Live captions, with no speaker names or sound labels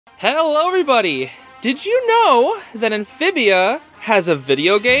Hello everybody! Did you know that Amphibia has a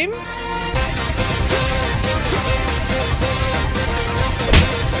video game?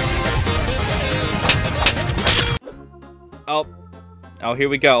 Oh, here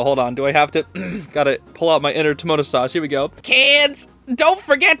we go. Hold on. Do I have to... Gotta pull out my inner tomato sauce. Here we go. Kids, don't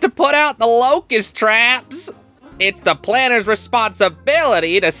forget to put out the locust traps. It's the planner's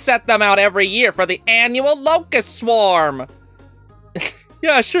responsibility to set them out every year for the annual locust swarm.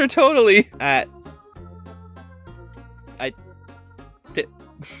 Yeah, sure, totally. The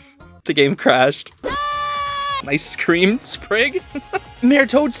game crashed. Nice scream, Sprig. Mayor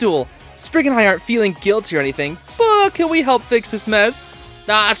Toadstool, Sprig and I aren't feeling guilty or anything, but can we help fix this mess?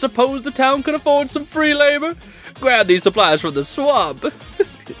 I suppose the town could afford some free labor. Grab these supplies from the swamp.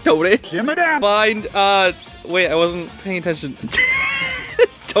 Toady. Simmer down. Find, wait, I wasn't paying attention.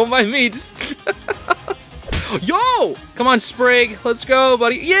 Don't mind me. Yo! Come on, Sprig. Let's go,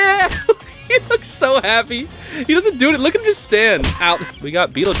 buddy. Yeah! He looks so happy. He doesn't do it. Look at him just stand. Out. We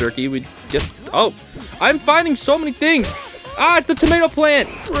got beetle jerky. We just... Oh. I'm finding so many things. Ah, it's the tomato plant.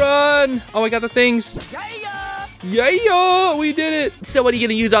 Run. Oh, I got the things. Yeah! We did it. So what are you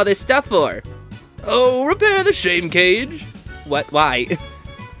going to use all this stuff for? Oh, repair the shame cage. What? Why?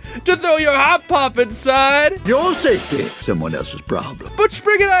 To throw your hot pop inside. Your safety, someone else's problem. But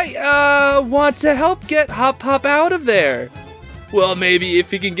Sprig and I, want to help get Hop Pop out of there. Well, maybe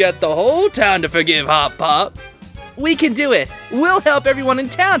if you can get the whole town to forgive Hop Pop. We can do it. We'll help everyone in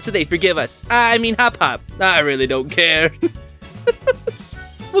town so they forgive us. I mean Hop Pop. I really don't care.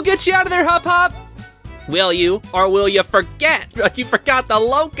 We'll get you out of there, Hop Pop. Will you? Or will you forget? Like you forgot the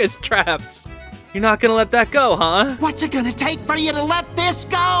locust traps. You're not gonna let that go, huh? What's it gonna take for you to let this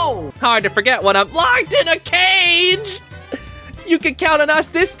go? Hard to forget when I'm locked in a cage! You can count on us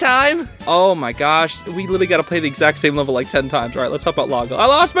this time! Oh my gosh, we literally gotta play the exact same level like 10 times. Alright, let's help out Loggle. I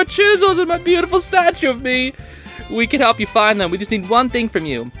lost my chisels and my beautiful statue of me! We can help you find them, we just need one thing from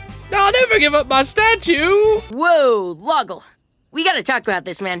you. I'll never give up my statue! Whoa, Loggle. We gotta talk about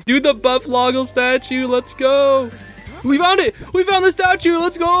this, man. Do the buff Loggle statue, let's go! We found it! We found the statue!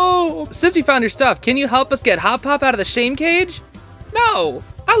 Let's go! Since we found your stuff, can you help us get Hop Pop out of the shame cage? No!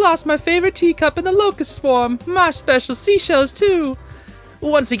 I lost my favorite teacup in the locust swarm. My special seashells, too.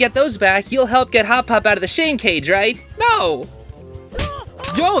 Once we get those back, you'll help get Hop Pop out of the shame cage, right? No!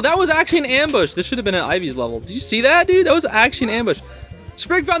 Yo, that was actually an ambush. This should have been at Ivy's level. Did you see that, dude? That was actually an ambush.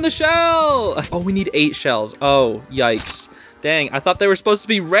 Sprig found the shell! Oh, we need 8 shells. Oh, yikes. Dang, I thought they were supposed to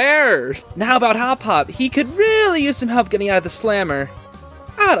be rare. Now about Hop Pop, he could really use some help getting out of the slammer.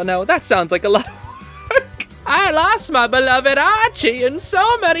 I don't know, that sounds like a lot of work. I lost my beloved Archie in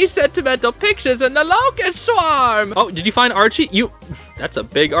so many sentimental pictures in the locust swarm. Oh, did you find Archie? That's a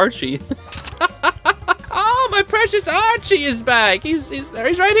big Archie. Oh, my precious Archie is back. He's there,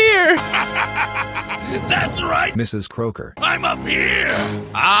 he's right here. That's right, Mrs. Croker. I'm up here.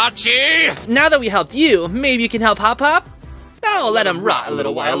 Archie! Now that we helped you, maybe you can help Hop Pop? No, let him rot a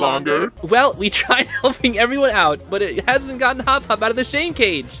little while longer. Well, we tried helping everyone out, but it hasn't gotten Hop Pop out of the shame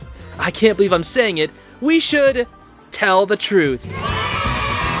cage. I can't believe I'm saying it. We should tell the truth.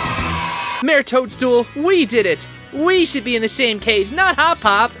 Mayor Toadstool, we did it. We should be in the shame cage, not Hop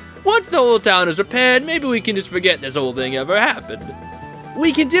Pop. Once the whole town is repaired, maybe we can just forget this whole thing ever happened.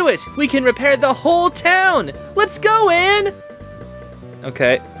 We can do it. We can repair the whole town. Let's go, Ann.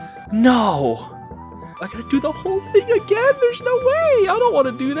 Okay. No. I gotta do the whole thing again? There's no way! I don't want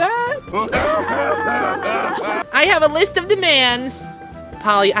to do that! I have a list of demands!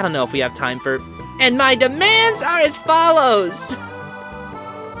 Polly, I don't know if we have time for... And my demands are as follows!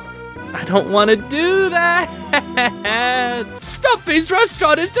 I don't want to do that! Stumpy's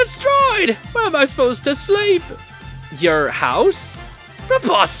restaurant is destroyed! Where am I supposed to sleep? Your house?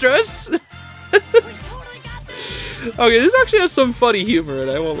 Preposterous! Okay, this actually has some funny humor,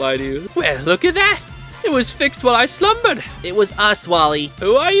 and I won't lie to you. Well, look at that! It was fixed while I slumbered. It was us, Wally.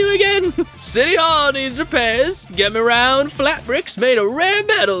 Who are you again? City Hall needs repairs. Get me round flat bricks made of rare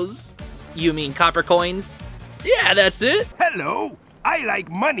metals. You mean copper coins? Yeah, that's it. Hello, I like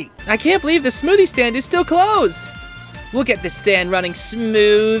money. I can't believe the smoothie stand is still closed. We'll get this stand running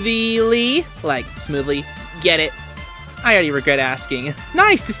smoothly. Like, smoothly. Get it? I already regret asking.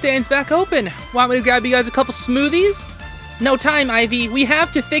 Nice, the stand's back open. Want me to grab you guys a couple smoothies? No time, Ivy. We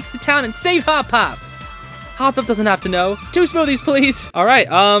have to fix the town and save Hop Pop. Hop Pop doesn't have to know. 2 smoothies, please. All right,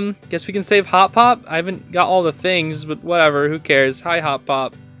 guess we can save Hop Pop. I haven't got all the things, but whatever, who cares? Hi, Hop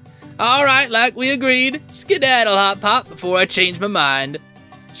Pop. All right, like we agreed. Skedaddle, Hop Pop, before I change my mind.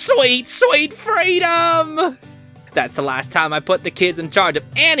 Sweet, sweet freedom! That's the last time I put the kids in charge of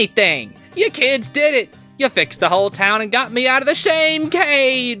anything. You kids did it. You fixed the whole town and got me out of the shame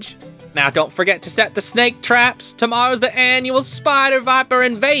cage. Now don't forget to set the snake traps. Tomorrow's the annual spider viper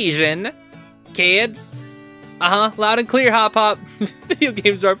invasion. Kids. Loud and clear, Hop Hop. Video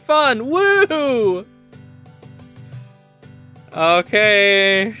games are fun, woo!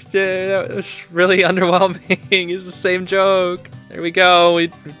 Okay, that was really underwhelming. It's the same joke. There we go,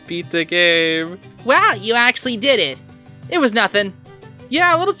 we beat the game. Wow, you actually did it. It was nothing.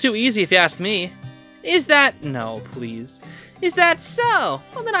 Yeah, a little too easy if you ask me. Is that... No, please. Is that so?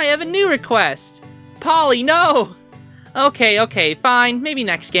 Well, then I have a new request. Polly, no! Okay, fine. Maybe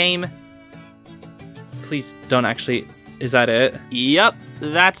next game. Please don't actually... Is that it? Yep,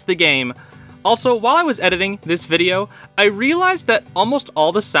 that's the game. Also, while I was editing this video, I realized that almost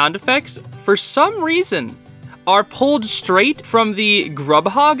all the sound effects, for some reason, are pulled straight from the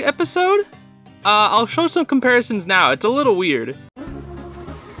Grubhog episode. I'll show some comparisons now. It's a little weird.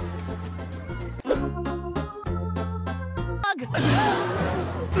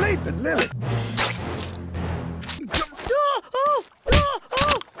 Leaping Lily.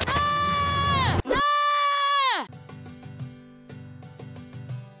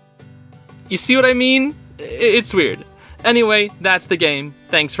 You see what I mean? It's weird. Anyway, that's the game.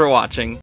 Thanks for watching.